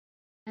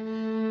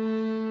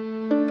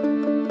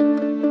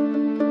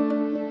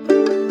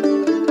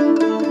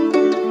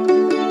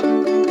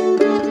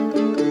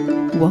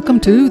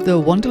Welcome to the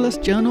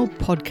Wanderlust Journal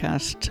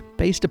podcast,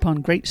 based upon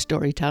great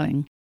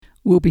storytelling.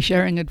 We'll be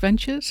sharing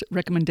adventures,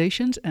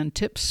 recommendations, and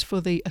tips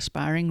for the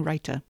aspiring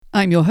writer.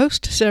 I'm your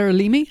host, Sarah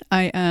Leamy.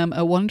 I am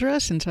a wanderer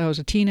since I was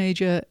a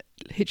teenager,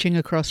 hitching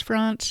across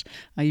France.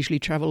 I usually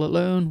travel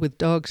alone with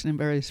dogs and in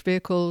various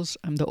vehicles.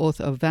 I'm the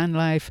author of Van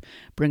Life,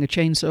 Bring a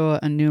Chainsaw,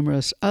 and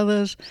numerous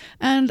others.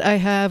 And I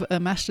have a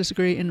master's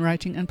degree in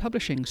writing and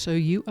publishing, so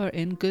you are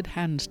in good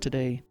hands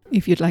today.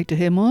 If you'd like to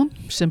hear more,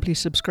 simply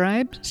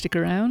subscribe, stick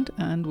around,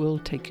 and we'll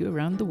take you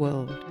around the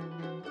world.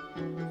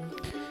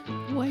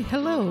 Why,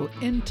 hello.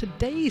 In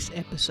today's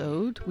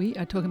episode, we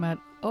are talking about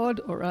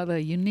odd or rather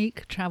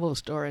unique travel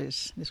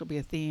stories. This will be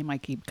a theme I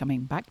keep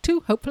coming back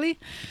to, hopefully.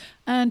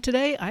 And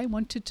today I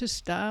wanted to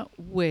start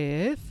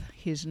with,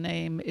 his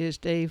name is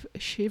Dave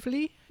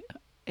Shively,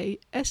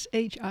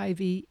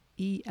 Shively,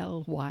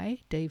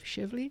 Dave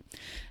Shively.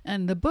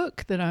 And the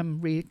book that I'm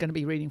going to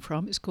be reading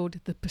from is called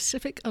The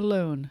Pacific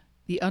Alone,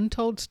 The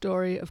Untold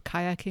Story of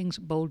Kayaking's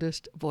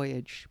Boldest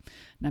Voyage.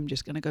 And I'm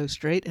just going to go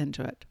straight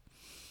into it.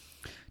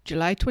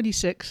 July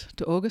 26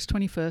 to August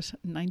 21st,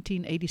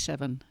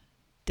 1987.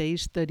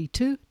 Days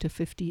 32 to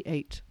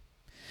 58.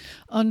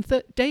 On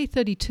day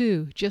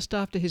 32, just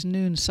after his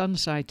noon sun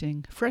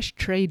sighting, fresh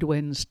trade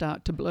winds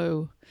start to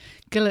blow.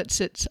 Gillett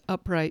sits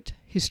upright,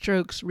 his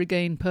strokes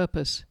regain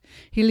purpose.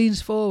 He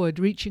leans forward,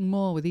 reaching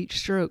more with each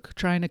stroke,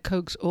 trying to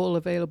coax all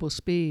available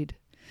speed.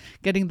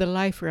 Getting the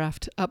life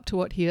raft up to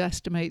what he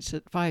estimates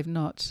at 5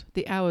 knots,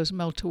 the hours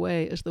melt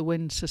away as the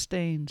wind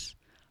sustains.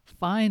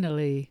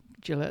 Finally,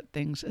 Gillett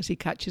thinks as he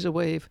catches a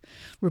wave,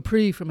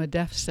 reprieve from a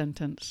death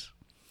sentence.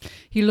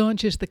 He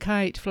launches the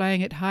kite, flying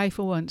it high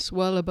for once,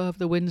 well above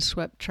the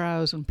windswept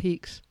troughs and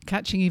peaks,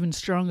 catching even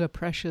stronger,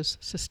 precious,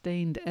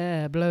 sustained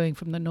air blowing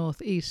from the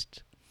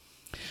northeast.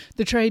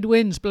 The trade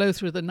winds blow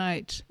through the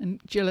night, and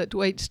Gillett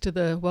waits to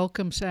the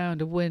welcome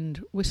sound of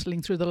wind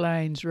whistling through the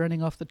lines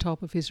running off the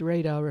top of his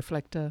radar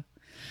reflector.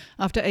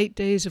 After 8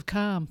 days of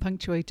calm,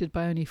 punctuated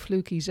by only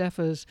fluky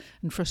zephyrs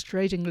and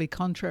frustratingly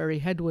contrary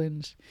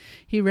headwinds,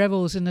 he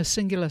revels in a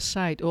singular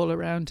sight all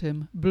around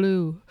him,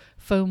 blue,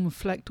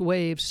 foam-flecked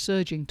waves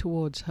surging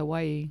towards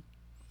Hawaii.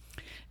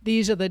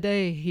 These are the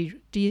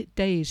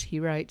days, he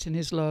writes in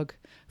his log,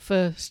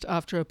 first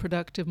after a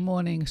productive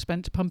morning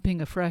spent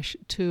pumping a fresh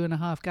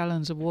 2.5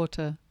 gallons of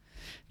water,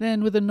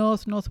 then with a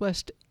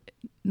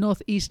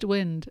northeast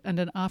wind and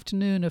an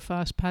afternoon of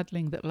fast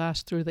paddling that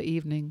lasts through the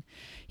evening.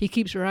 He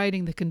keeps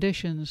riding the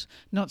conditions,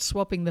 not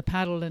swapping the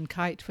paddle and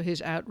kite for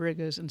his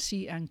outriggers and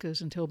sea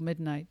anchors until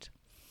midnight.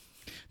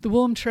 The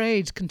warm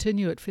trades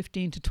continue at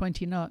 15 to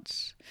 20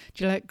 knots.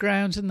 Gillett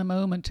grounds in the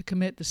moment to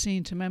commit the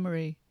scene to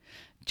memory.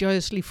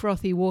 Joyously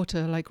frothy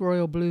water like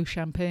royal blue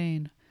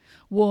champagne.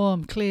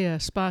 Warm, clear,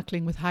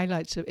 sparkling with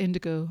highlights of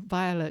indigo,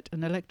 violet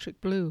and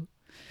electric blue.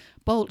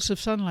 Bolts of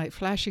sunlight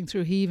flashing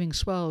through heaving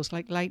swells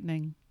like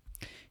lightning.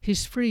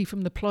 He's free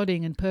from the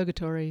plodding and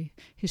purgatory.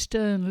 His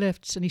stern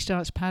lifts and he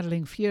starts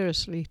paddling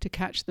furiously to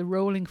catch the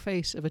rolling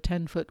face of a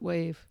 10-foot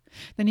wave.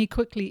 Then he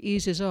quickly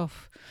eases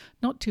off.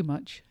 Not too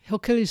much. He'll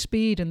kill his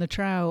speed in the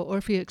trough, or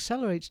if he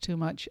accelerates too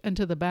much,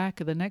 enter the back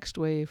of the next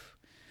wave.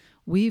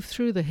 Weave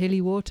through the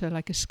hilly water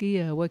like a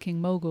skier working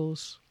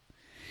moguls.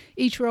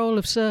 Each roll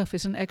of surf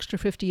is an extra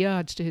 50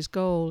 yards to his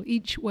goal.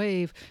 Each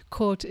wave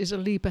caught is a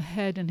leap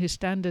ahead in his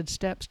standard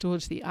steps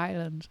towards the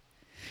island.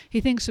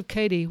 He thinks of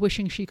Katie,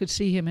 wishing she could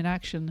see him in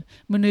action,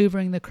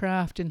 manoeuvring the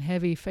craft in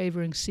heavy,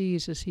 favouring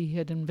seas as he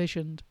had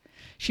envisioned.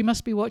 She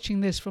must be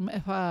watching this from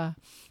afar,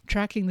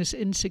 tracking this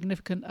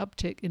insignificant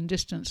uptick in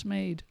distance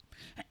made.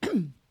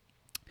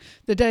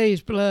 The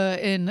days blur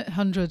in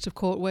hundreds of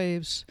caught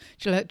waves,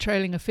 Gillett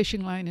trailing a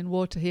fishing line in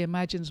water he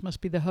imagines must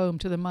be the home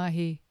to the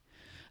mahi.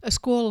 A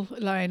squall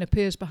line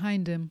appears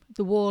behind him.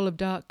 The wall of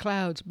dark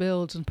clouds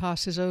builds and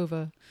passes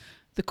over.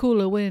 The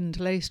cooler wind,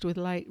 laced with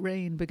light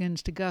rain,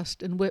 begins to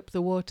gust and whip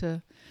the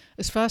water.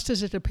 As fast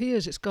as it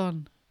appears, it's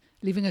gone,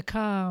 leaving a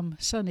calm,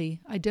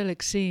 sunny,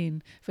 idyllic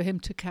scene for him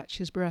to catch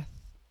his breath.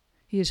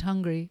 He is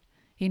hungry.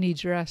 He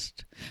needs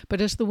rest.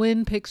 But as the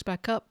wind picks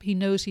back up, he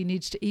knows he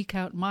needs to eke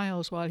out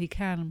miles while he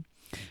can.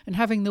 And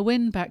having the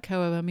wind back,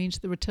 however, means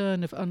the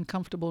return of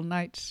uncomfortable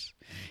nights.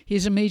 He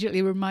is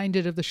immediately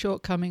reminded of the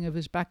shortcoming of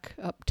his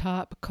back-up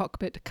tarp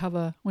cockpit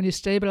cover when his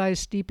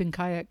stabilized steeping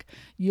kayak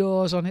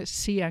yaws on its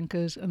sea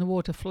anchors and the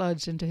water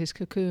floods into his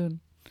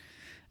cocoon.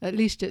 At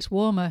least it's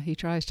warmer, he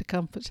tries to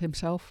comfort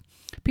himself.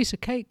 A piece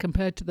of cake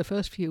compared to the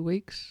first few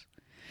weeks.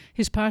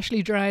 His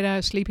partially dried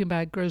out sleeping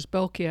bag grows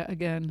bulkier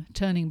again,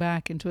 turning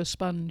back into a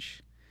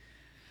sponge.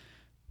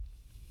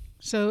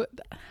 So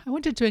I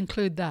wanted to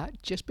include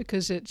that just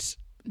because it's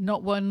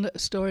not one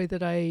story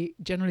that I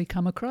generally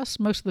come across.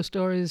 Most of the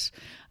stories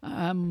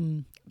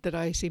that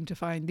I seem to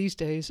find these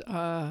days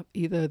are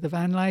either the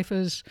van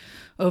lifers,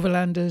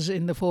 overlanders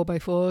in the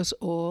 4x4s,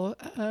 or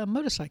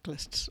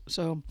motorcyclists.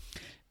 So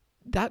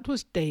that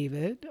was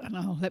David,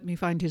 and let me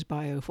find his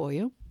bio for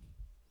you.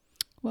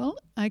 Well,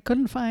 I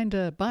couldn't find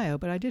a bio,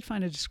 but I did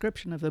find a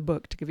description of the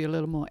book to give you a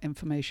little more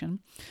information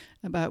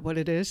about what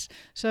it is.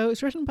 So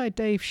it's written by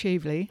Dave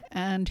Shively,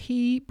 and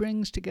he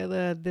brings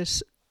together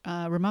this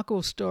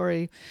remarkable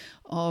story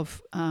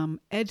of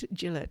Ed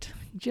Gillett.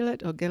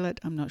 Gillett or Gillett,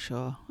 I'm not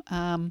sure.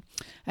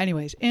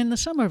 Anyways, in the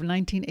summer of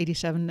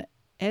 1987,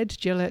 Ed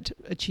Gillett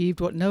achieved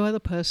what no other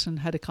person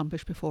had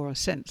accomplished before or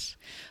since,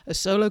 a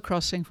solo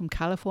crossing from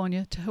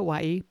California to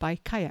Hawaii by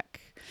kayak.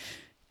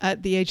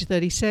 At the age of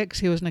 36,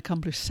 he was an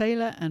accomplished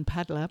sailor and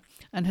paddler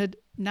and had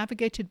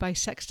navigated by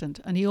sextant,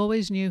 and he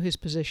always knew his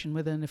position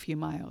within a few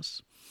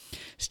miles.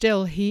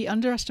 Still, he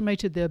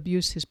underestimated the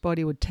abuse his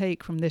body would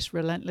take from this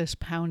relentless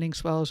pounding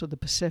swells of the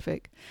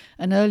Pacific,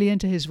 and early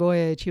into his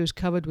voyage he was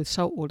covered with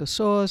saltwater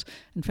sores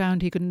and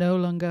found he could no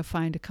longer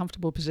find a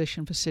comfortable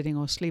position for sitting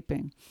or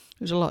sleeping.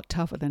 It was a lot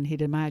tougher than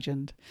he'd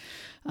imagined.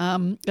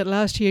 At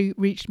last he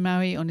reached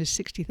Maui on his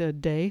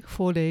 63rd day,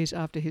 4 days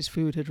after his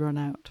food had run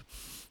out.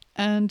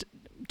 And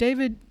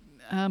David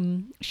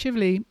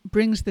Shively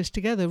brings this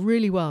together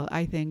really well,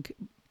 I think,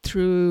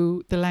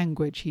 through the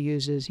language he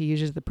uses. He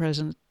uses the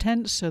present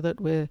tense so that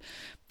we're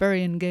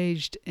very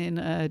engaged in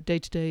a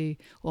day-to-day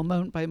or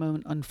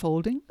moment-by-moment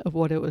unfolding of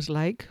what it was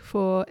like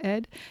for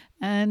Ed.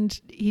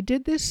 And he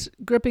did this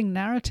gripping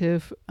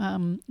narrative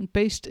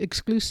based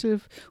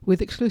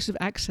with exclusive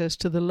access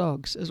to the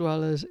logs, as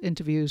well as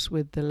interviews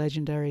with the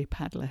legendary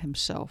paddler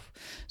himself.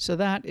 So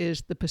that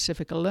is The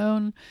Pacific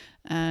Alone,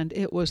 and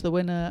it was the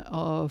winner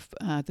of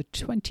the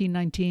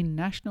 2019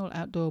 National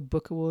Outdoor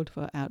Book Award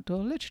for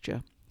Outdoor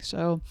Literature.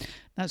 So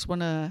that's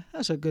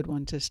a good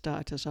one to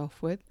start us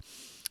off with.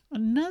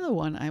 Another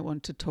one I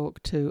want to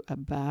talk to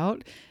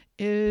about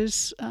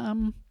is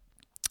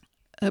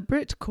a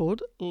Brit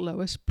called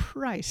Lois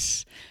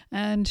Price.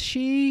 And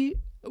she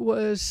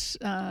was,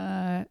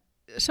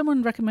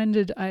 someone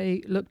recommended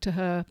I look to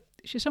her.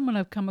 She's someone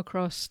I've come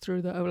across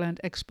through the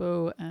Overland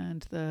Expo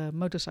and the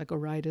motorcycle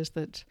riders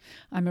that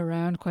I'm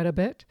around quite a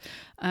bit.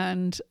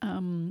 And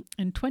in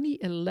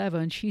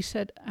 2011, she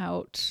set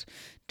out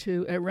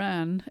to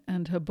Iran,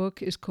 and her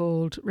book is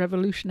called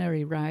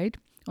Revolutionary Ride: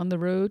 On the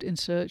Road in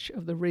Search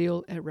of the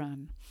Real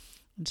Iran.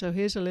 And so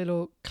here's a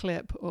little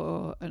clip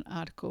or an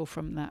article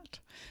from that.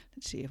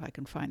 Let's see if I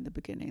can find the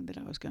beginning that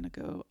I was going to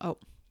go. Oh,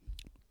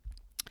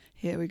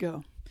 here we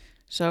go.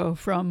 So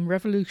from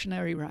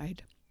Revolutionary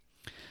Ride.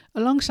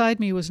 Alongside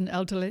me was an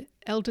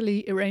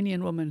elderly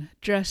Iranian woman,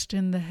 dressed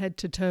in the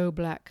head-to-toe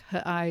black,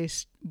 her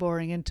eyes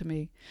boring into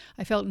me.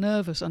 I felt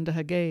nervous under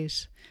her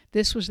gaze.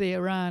 This was the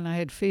Iran I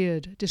had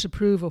feared,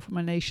 disapproval from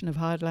a nation of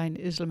hardline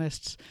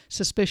Islamists,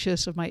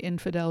 suspicious of my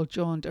infidel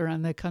jaunt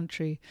around their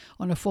country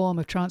on a form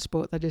of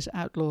transport that is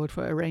outlawed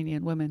for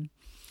Iranian women.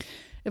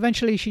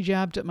 Eventually she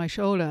jabbed at my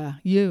shoulder.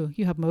 You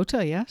have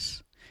motor,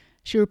 yes?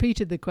 She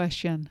repeated the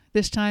question,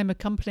 this time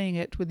accompanying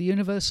it with the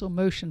universal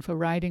motion for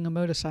riding a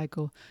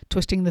motorcycle,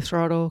 twisting the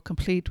throttle,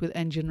 complete with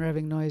engine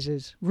revving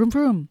noises. Vroom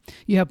vroom.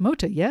 You have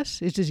motor,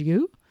 yes? It is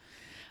you?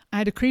 I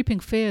had a creeping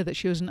fear that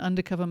she was an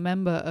undercover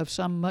member of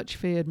some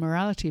much-feared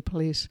morality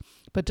police,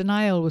 but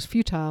denial was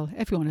futile.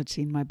 Everyone had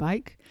seen my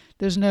bike.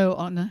 There's no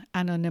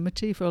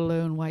anonymity for a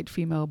lone white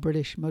female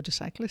British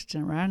motorcyclist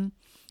in Iran.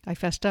 I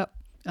fessed up.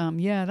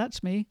 Yeah,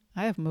 that's me.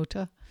 I have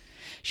motor.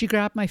 She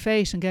grabbed my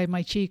face and gave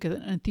my cheek an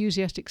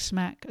enthusiastic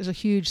smack as a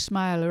huge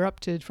smile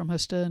erupted from her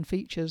stern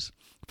features.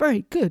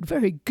 Very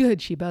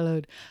good, she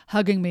bellowed,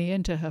 hugging me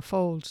into her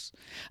folds.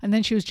 And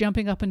then she was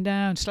jumping up and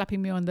down,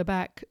 slapping me on the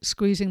back,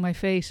 squeezing my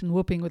face and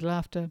whooping with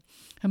laughter.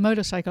 Her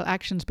motorcycle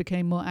actions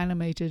became more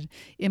animated,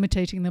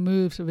 imitating the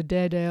moves of a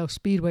Daredale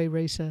speedway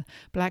racer,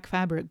 black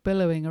fabric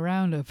billowing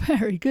around her.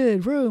 Very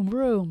good, vroom,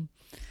 vroom.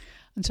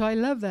 And so I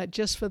love that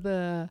just for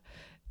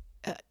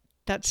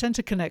that sense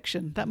of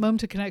connection, that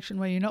moment of connection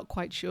where you're not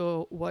quite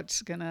sure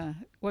what's gonna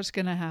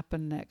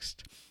happen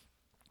next.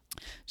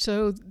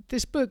 So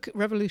this book,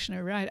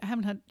 Revolutionary Ride, I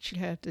haven't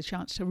actually had the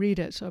chance to read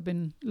it, so I've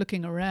been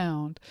looking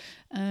around.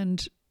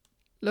 And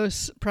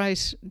Lois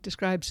Price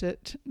describes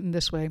it in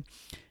this way.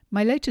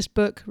 My latest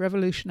book,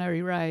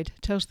 Revolutionary Ride,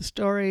 tells the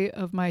story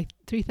of my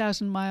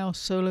 3,000-mile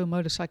solo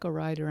motorcycle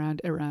ride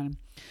around Iran,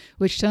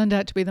 which turned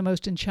out to be the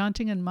most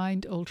enchanting and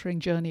mind-altering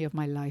journey of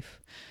my life.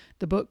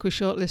 The book was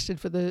shortlisted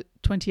for the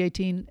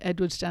 2018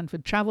 Edward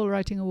Stanford Travel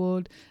Writing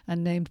Award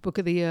and named Book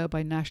of the Year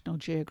by National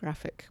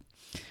Geographic.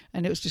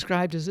 And it was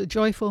described as a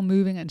joyful,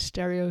 moving and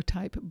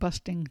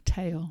stereotype-busting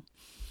tale.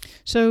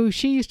 So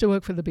she used to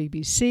work for the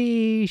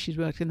BBC. She's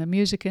worked in the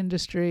music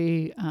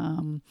industry.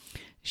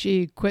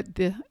 She quit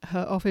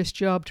her office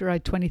job to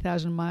ride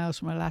 20,000 miles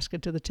from Alaska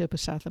to the tip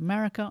of South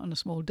America on a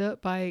small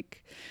dirt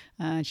bike.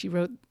 And she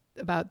wrote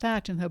about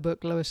that in her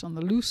book Lois on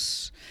the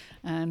Loose,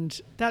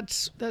 and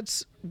that's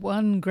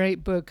one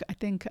great book. I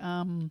think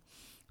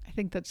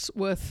that's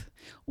worth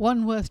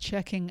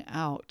checking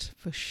out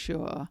for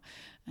sure.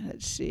 And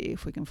let's see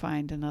if we can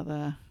find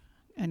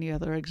any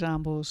other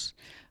examples.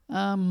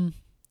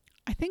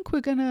 I think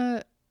we're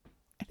gonna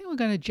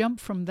jump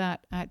from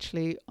that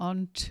actually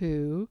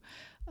onto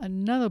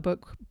another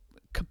book,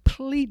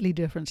 completely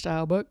different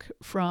style book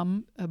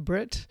from a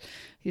Brit.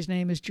 His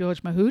name is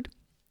George Mahood.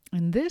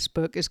 And this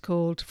book is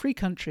called Free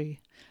Country,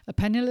 A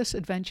Penniless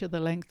Adventure the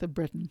Length of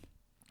Britain.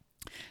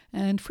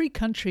 And Free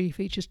Country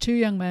features two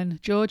young men,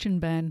 George and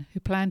Ben, who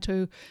plan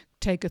to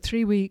take a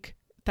 3-week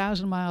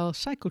 1,000-mile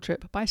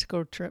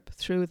bicycle trip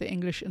through the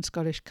English and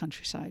Scottish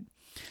countryside.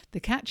 The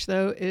catch,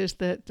 though, is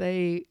that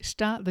they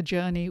start the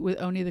journey with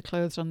only the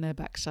clothes on their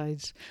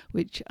backsides,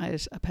 which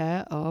is a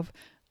pair of,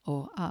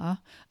 or are,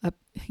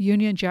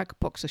 Union Jack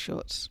boxer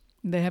shorts.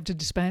 They have to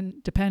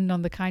depend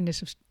on the kindness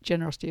and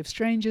generosity of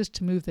strangers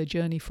to move their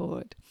journey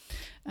forward.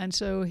 And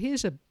so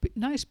here's a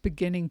nice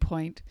beginning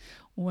point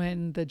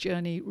when the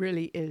journey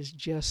really is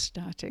just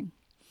starting.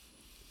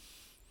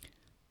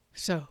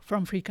 So,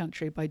 From Free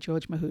Country by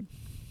George Mahood.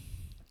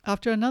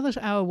 After another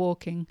hour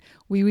walking,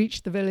 we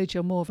reached the village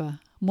of Morva.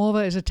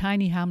 Morva is a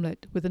tiny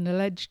hamlet with an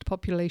alleged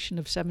population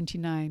of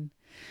 79.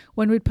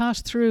 When we'd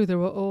passed through, they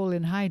were all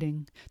in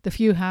hiding. The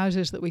few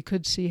houses that we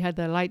could see had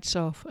their lights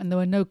off, and there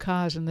were no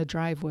cars in the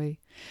driveway.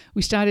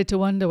 We started to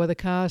wonder whether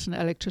cars and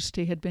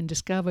electricity had been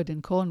discovered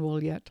in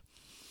Cornwall yet.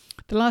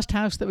 The last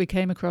house that we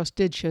came across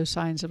did show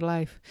signs of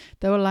life.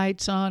 There were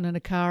lights on and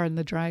a car in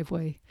the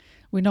driveway.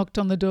 We knocked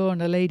on the door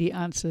and a lady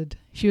answered.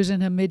 She was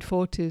in her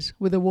mid-40s,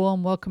 with a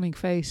warm, welcoming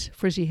face,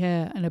 frizzy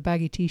hair, and a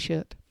baggy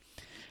T-shirt.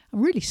 "I'm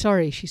really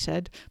sorry," she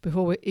said,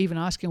 before even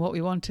asking what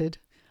we wanted.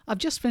 "I've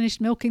just finished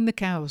milking the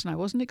cows, and I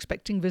wasn't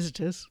expecting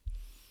visitors."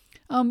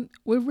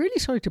 We're really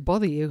sorry to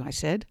bother you," I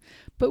said,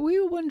 "but we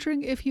were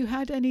wondering if you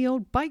had any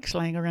old bikes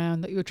lying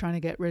around that you were trying to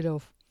get rid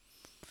of."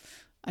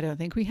 "I don't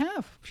think we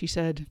have," she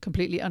said,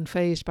 completely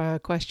unfazed by our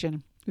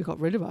question. "We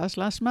got rid of ours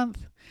last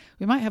month.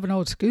 We might have an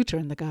old scooter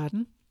in the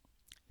garden."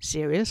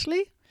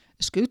 "Seriously?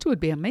 A scooter would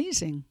be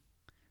amazing."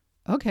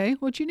 "Okay,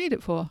 what do you need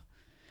it for?"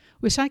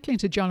 "We're cycling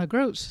to John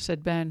O'Groats,"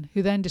 said Ben,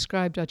 who then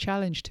described our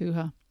challenge to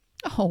her.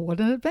 "Oh, what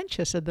an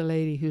adventure," said the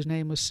lady, whose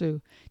name was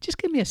Sue. "Just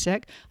give me a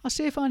sec. I'll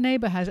see if our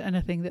neighbour has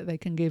anything that they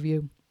can give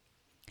you."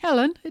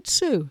 "Helen, it's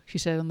Sue," she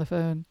said on the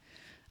phone.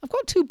 "I've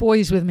got 2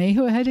 boys with me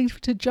who are heading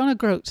to John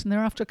O'Groats, and they're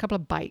after a couple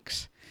of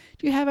bikes.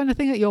 Do you have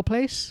anything at your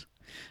place?"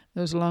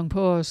 There was a long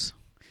pause.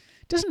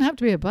 "It doesn't have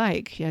to be a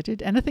bike," she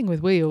added. "Anything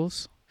with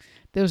wheels."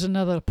 There was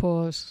another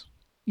pause.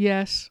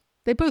 "Yes,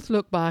 they both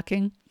look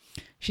barking,"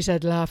 she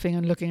said, laughing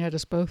and looking at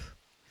us both.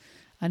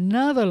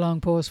 Another long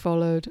pause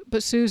followed,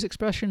 but Sue's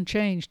expression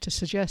changed to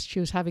suggest she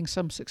was having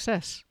some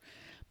success.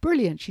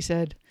 "Brilliant," she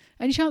said.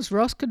 "Any chance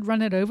Ross could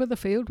run it over the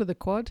field with a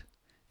quad?"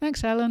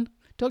 "Thanks, Helen.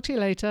 Talk to you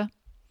later."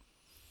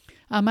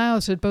 Our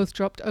mouths had both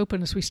dropped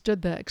open as we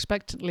stood there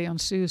expectantly on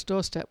Sue's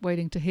doorstep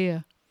waiting to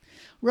hear.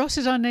 "Ross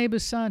is our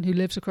neighbour's son who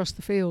lives across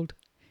the field.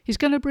 He's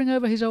going to bring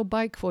over his old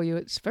bike for you.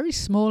 It's very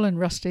small and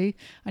rusty,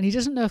 and he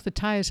doesn't know if the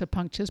tyres have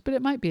punctures, but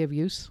it might be of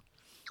use."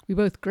 We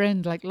both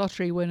grinned like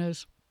lottery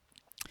winners.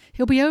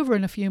 "He'll be over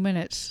in a few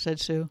minutes,"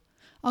 said Sue.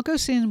 "I'll go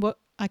see what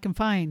I can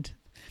find."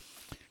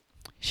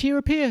 She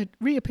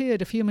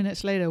reappeared a few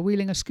minutes later,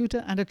 wheeling a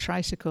scooter and a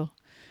tricycle.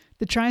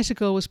 The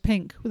tricycle was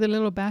pink, with a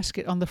little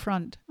basket on the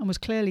front, and was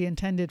clearly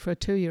intended for a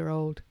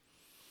 2-year-old.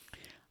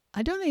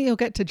 "I don't think you'll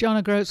get to John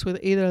O'Groats with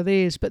either of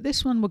these, but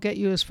this one will get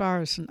you as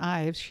far as St.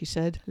 Ives," she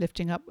said,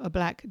 lifting up a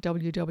black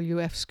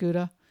WWF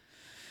scooter.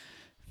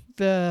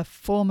 The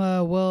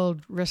former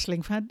World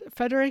Wrestling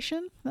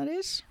Federation, that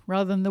is,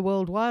 rather than the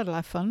World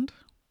Wildlife Fund.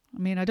 I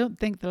mean, I don't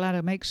think the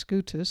latter makes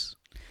scooters.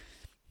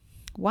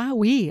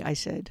 "Wowee," I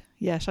said.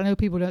 Yes, I know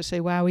people don't say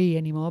wowee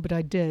anymore, but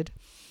I did.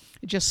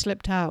 It just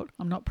slipped out.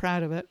 I'm not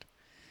proud of it.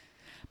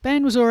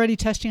 Ben was already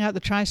testing out the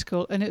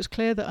tricycle, and it was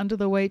clear that under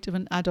the weight of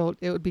an adult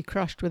it would be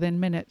crushed within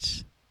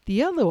minutes.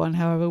 The other one,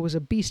 however, was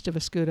a beast of a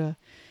scooter.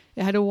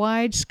 It had a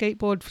wide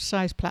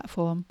skateboard-sized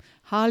platform,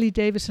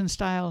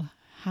 Harley-Davidson-style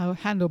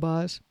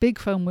handlebars, big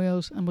foam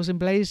wheels, and was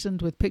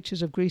emblazoned with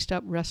pictures of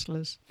greased-up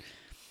wrestlers.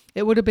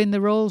 It would have been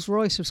the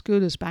Rolls-Royce of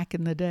scooters back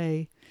in the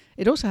day.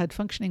 It also had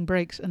functioning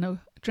brakes and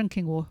a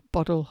drinking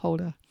bottle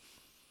holder.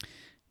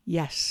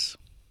 Yes.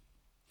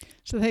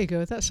 So there you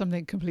go. That's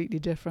something completely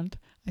different.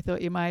 I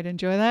thought you might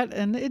enjoy that.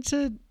 And it's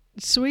a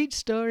sweet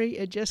story.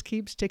 It just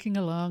keeps ticking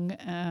along.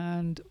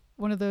 And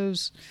one of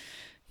those,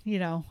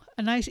 a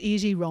nice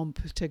easy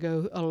romp to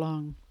go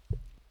along.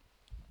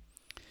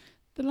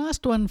 The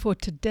last one for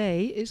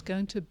today is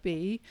going to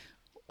be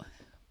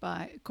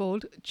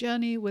called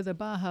Journey with a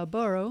Baja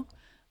Burro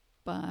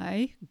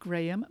by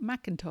Graham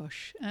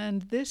McIntosh.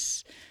 And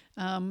this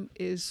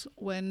is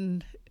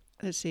when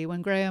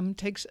Graham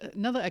takes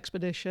another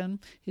expedition.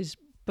 His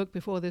book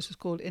before this was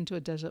called Into a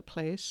Desert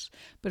Place.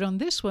 But on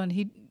this one,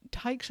 he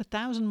hikes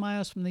 1,000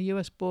 miles from the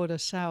U.S. border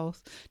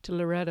south to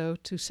Laredo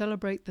to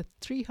celebrate the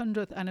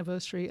 300th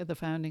anniversary of the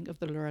founding of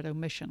the Laredo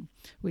Mission,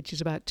 which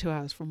is about 2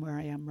 hours from where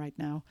I am right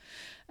now.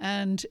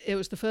 And it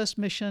was the first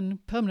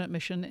permanent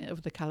mission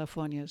of the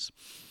Californias.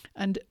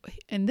 And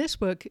in this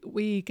book,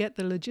 we get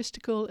the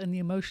logistical and the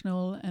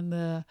emotional and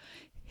the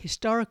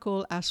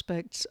historical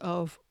aspects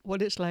of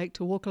what it's like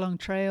to walk along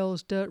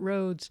trails, dirt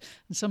roads,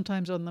 and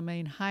sometimes on the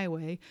main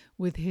highway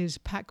with his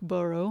pack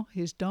burro,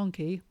 his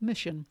donkey,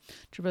 Mission,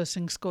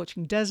 traversing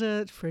scorching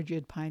desert,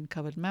 frigid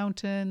pine-covered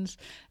mountains,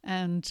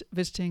 and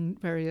visiting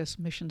various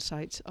mission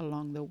sites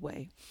along the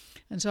way.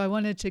 And so I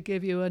wanted to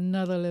give you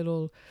another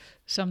little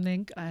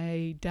something.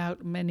 I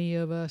doubt many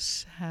of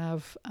us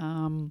have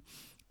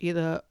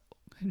either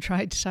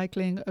tried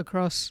cycling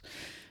across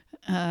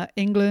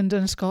England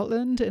and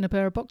Scotland in a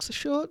pair of boxer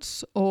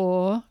shorts,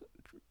 or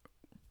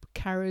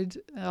carried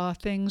our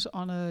things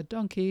on a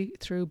donkey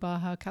through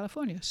Baja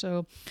California.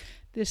 So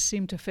this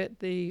seemed to fit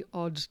the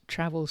odd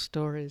travel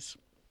stories.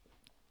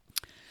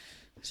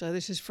 So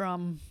this is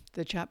from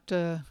the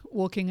chapter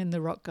Walking in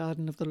the Rock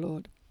Garden of the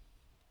Lord.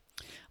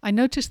 I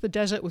noticed the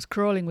desert was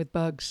crawling with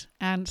bugs,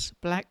 ants,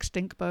 black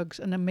stink bugs,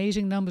 and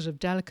amazing numbers of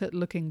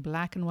delicate-looking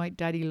black and white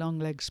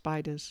daddy-long-legged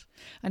spiders.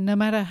 And no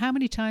matter how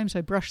many times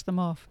I brushed them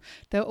off,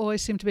 there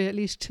always seemed to be at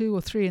least 2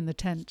 or 3 in the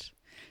tent.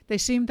 They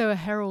seemed they were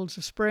heralds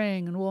of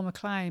spring and warmer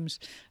climes,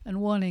 and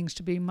warnings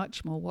to be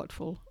much more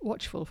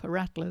watchful for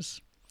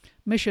rattlers.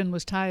 Mission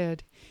was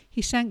tired.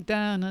 He sank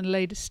down and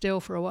lay still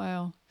for a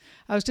while.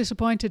 I was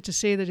disappointed to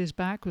see that his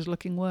back was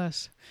looking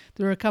worse.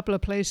 There were a couple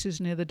of places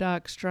near the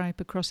dark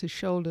stripe across his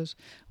shoulders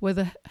where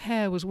the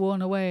hair was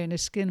worn away and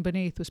his skin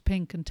beneath was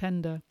pink and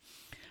tender.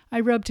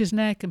 I rubbed his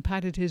neck and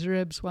patted his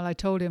ribs while I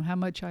told him how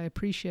much I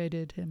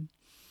appreciated him.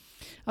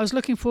 I was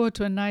looking forward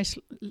to a nice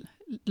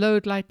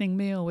load-lightening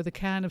meal with a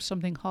can of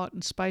something hot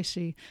and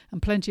spicy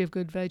and plenty of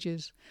good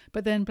veggies,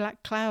 but then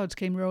black clouds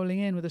came rolling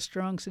in with a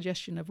strong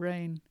suggestion of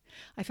rain.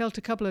 I felt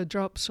a couple of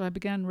drops, so I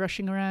began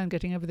rushing around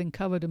getting everything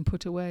covered and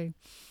put away.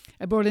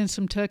 I brought in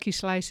some turkey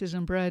slices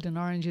and bread and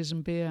oranges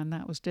and beer, and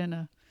that was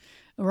dinner.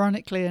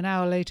 Ironically, an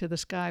hour later the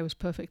sky was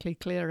perfectly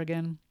clear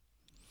again.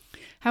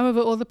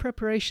 However, all the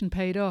preparation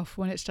paid off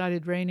when it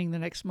started raining the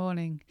next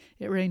morning.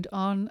 It rained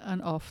on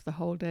and off the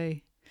whole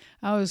day.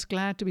 I was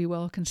glad to be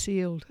well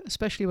concealed,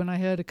 especially when I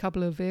heard a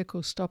couple of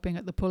vehicles stopping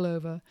at the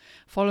pullover,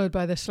 followed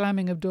by the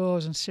slamming of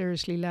doors and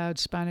seriously loud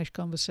Spanish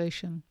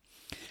conversation.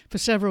 For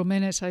several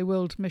minutes I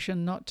willed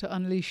Mission not to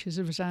unleash his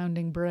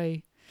resounding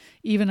bray.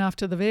 Even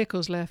after the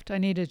vehicles left, I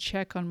needed to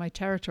check on my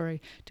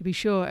territory to be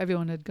sure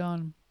everyone had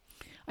gone.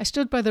 I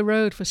stood by the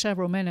road for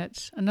several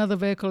minutes. Another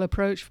vehicle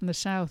approached from the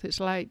south,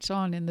 its lights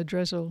on in the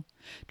drizzle.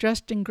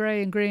 Dressed in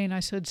grey and green, I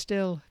stood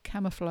still,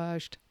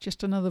 camouflaged,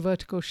 just another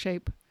vertical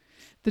shape.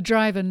 The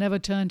driver never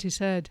turned his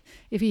head.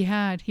 If he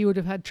had, he would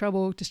have had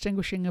trouble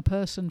distinguishing a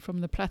person from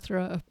the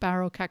plethora of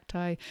barrel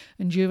cacti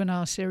and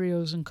juvenile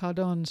cereals and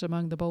cardons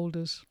among the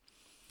boulders.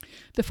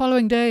 The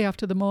following day,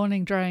 after the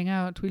morning drying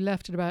out, we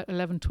left at about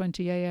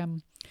 11:20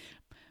 a.m.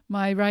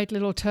 My right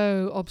little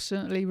toe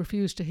obstinately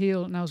refused to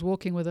heal, and I was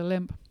walking with a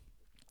limp.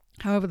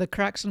 However, the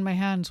cracks on my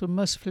hands were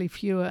mercifully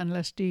fewer and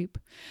less deep.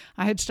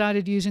 I had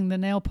started using the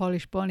nail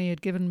polish Bonnie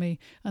had given me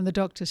and the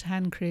doctor's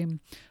hand cream,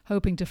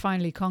 hoping to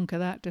finally conquer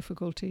that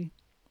difficulty.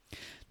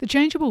 The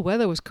changeable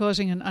weather was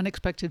causing an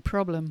unexpected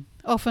problem.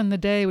 Often the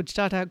day would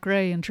start out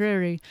grey and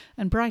dreary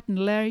and brighten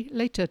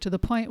later to the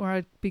point where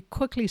I'd be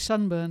quickly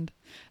sunburned.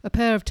 A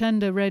pair of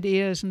tender red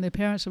ears and the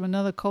appearance of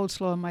another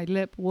coleslaw on my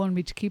lip warned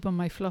me to keep on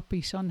my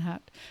floppy sun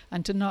hat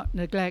and to not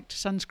neglect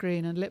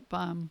sunscreen and lip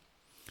balm.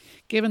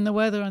 Given the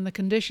weather and the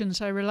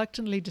conditions, I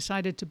reluctantly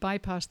decided to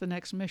bypass the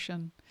next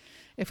mission.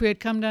 If we had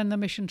come down the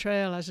mission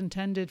trail as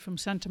intended from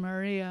Santa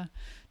Maria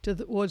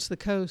towards the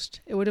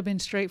coast, it would have been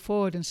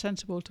straightforward and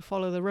sensible to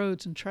follow the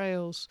roads and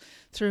trails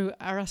through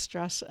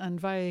Arastras and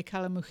Valle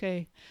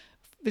Calamuche,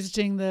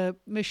 visiting the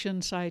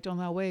mission site on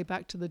our way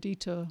back to the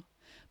detour.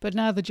 But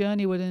now the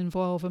journey would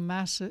involve a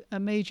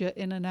major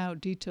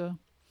in-and-out detour.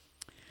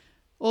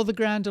 All the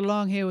ground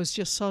along here was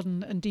just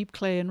sodden and deep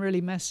clay and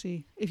really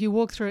messy. If you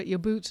walk through it, your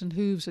boots and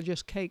hooves are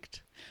just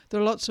caked.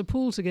 There are lots of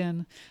pools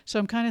again, so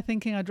I'm kind of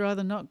thinking I'd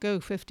rather not go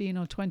 15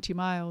 or 20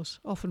 miles,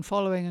 often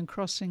following and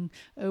crossing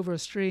over a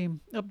stream,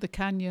 up the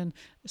canyon,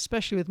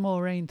 especially with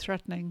more rain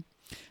threatening.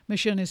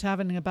 Mission is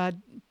having a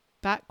bad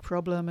back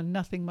problem and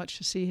nothing much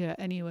to see here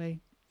anyway.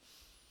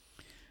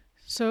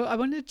 So I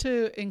wanted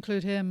to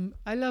include him.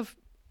 I love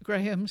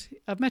Graham's.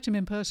 I've met him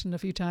in person a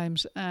few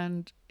times,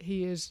 and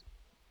he is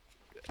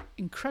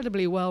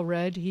incredibly well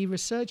read. He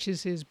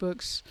researches his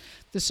books.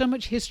 There's so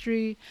much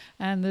history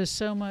and there's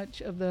so much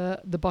of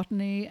the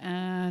botany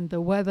and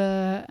the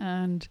weather,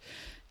 and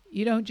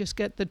you don't just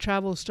get the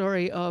travel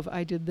story of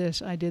I did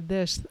this.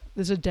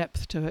 There's a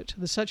depth to it.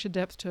 There's such a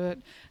depth to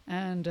it,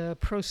 and a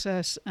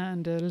process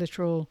and a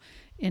literal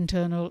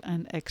internal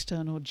and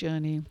external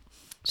journey.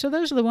 So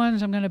those are the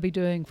ones I'm going to be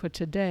doing for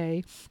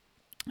today.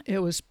 It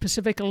was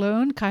Pacific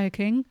Alone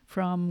kayaking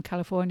from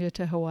California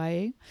to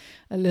Hawaii,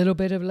 a little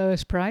bit of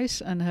Lois Price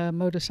and her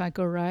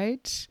motorcycle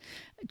rides,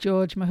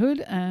 George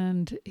Mahood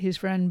and his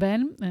friend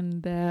Ben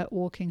and their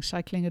walking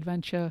cycling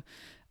adventure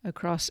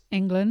across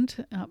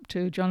England up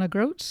to John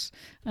O'Groats,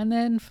 and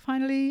then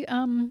finally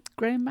Graham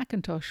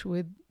McIntosh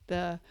with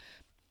the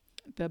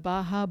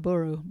Baja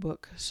Burro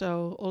book.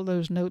 So all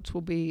those notes will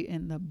be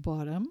in the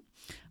bottom.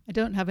 I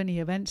don't have any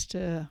events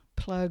to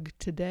plug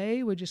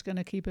today. We're just going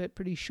to keep it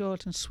pretty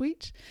short and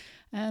sweet.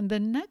 And the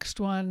next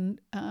one,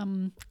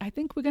 I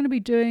think we're going to be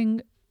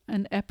doing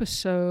an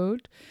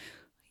episode.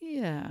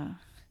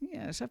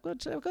 Yes, I've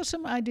got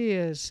some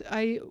ideas.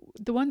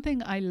 The one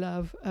thing I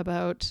love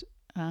about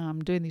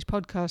doing these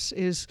podcasts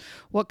is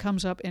what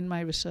comes up in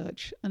my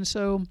research. And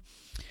so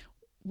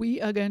we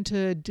are going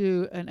to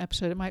do an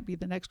episode. It might be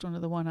the next one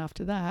or the one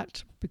after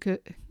that, because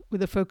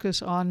with a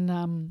focus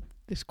on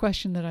this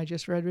question that I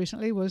just read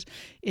recently was,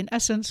 in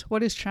essence,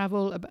 what is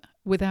travel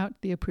without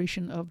the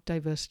appreciation of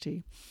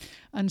diversity?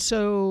 And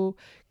so,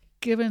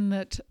 given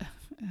that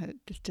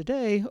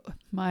today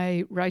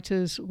my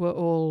writers were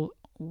all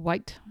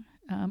white,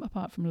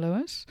 apart from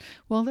Lois,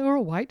 well, they were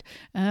all white,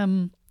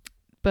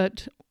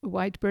 but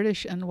white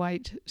British and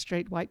white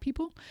straight white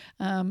people.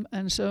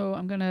 And so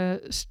I'm going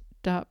to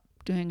start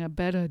doing a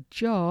better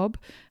job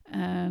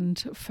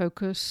and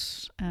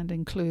focus and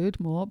include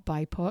more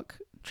BIPOC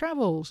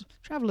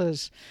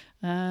travelers.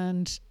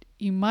 And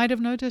you might have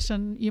noticed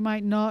and you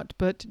might not,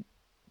 but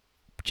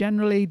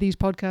generally these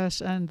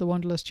podcasts and the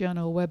Wanderlust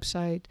Journal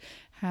website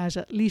has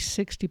at least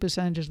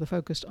 60% is the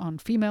focus on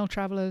female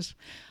travelers.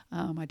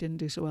 I didn't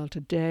do so well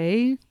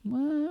today.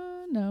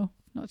 Well, no,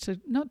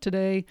 not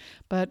today.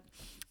 But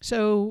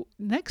so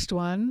next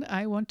one,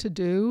 I want to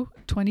do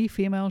 20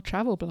 female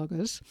travel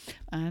bloggers,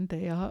 and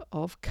they are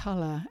of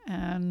color.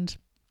 And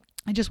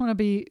I just want to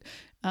be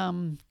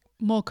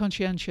more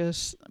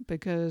conscientious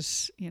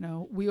because,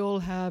 we all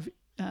have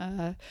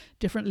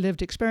different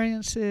lived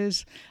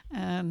experiences,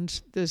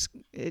 and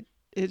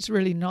it's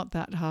really not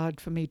that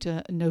hard for me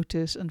to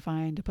notice and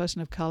find a person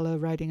of color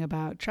writing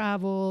about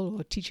travel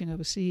or teaching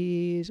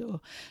overseas or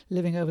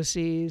living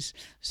overseas.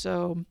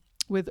 So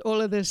with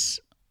all of this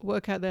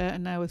work out there,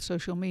 and now with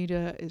social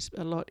media, it's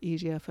a lot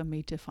easier for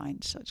me to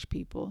find such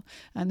people.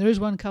 And there is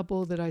one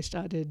couple that I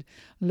started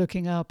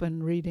looking up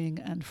and reading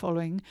and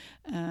following,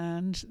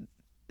 and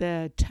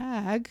their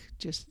tag,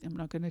 I'm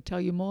not going to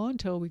tell you more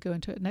until we go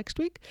into it next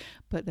week,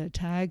 but their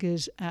tag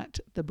is at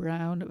the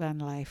Brown Van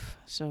Life.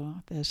 So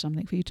there's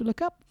something for you to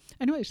look up.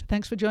 Anyways,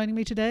 thanks for joining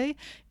me today.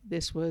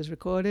 This was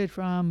recorded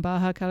from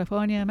Baja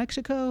California,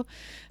 Mexico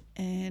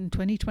in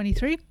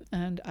 2023,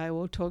 and I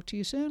will talk to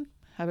you soon.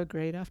 Have a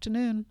great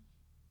afternoon.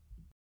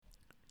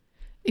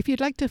 If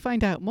you'd like to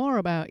find out more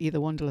about either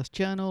Wanderlust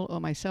Journal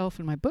or myself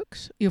and my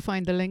books, you'll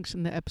find the links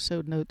in the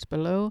episode notes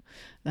below.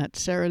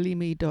 That's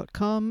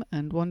sarahleamy.com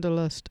and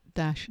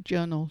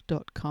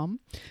wanderlust-journal.com.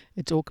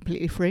 It's all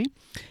completely free.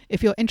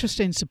 If you're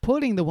interested in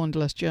supporting the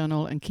Wanderlust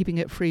Journal and keeping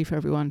it free for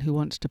everyone who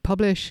wants to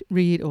publish,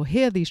 read, or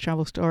hear these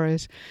travel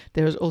stories,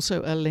 there is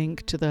also a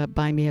link to the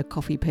Buy Me a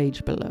Coffee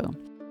page below.